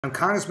I'm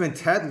Congressman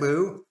Ted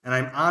Lieu, and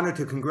I'm honored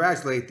to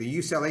congratulate the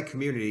UCLA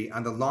community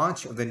on the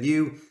launch of the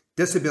new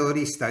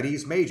Disability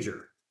Studies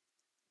Major.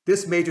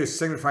 This major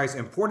signifies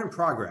important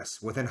progress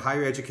within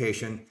higher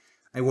education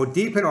and will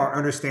deepen our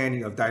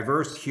understanding of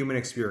diverse human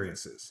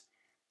experiences.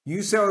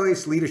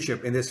 UCLA's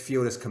leadership in this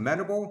field is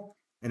commendable,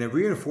 and it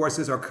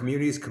reinforces our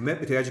community's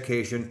commitment to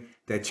education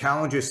that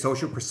challenges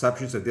social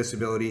perceptions of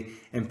disability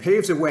and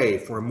paves the way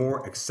for a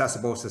more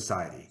accessible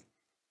society.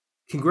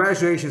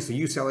 Congratulations to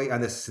UCLA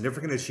on this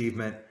significant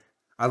achievement.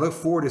 I look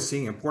forward to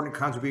seeing important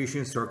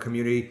contributions to our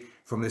community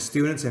from the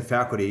students and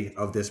faculty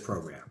of this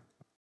program.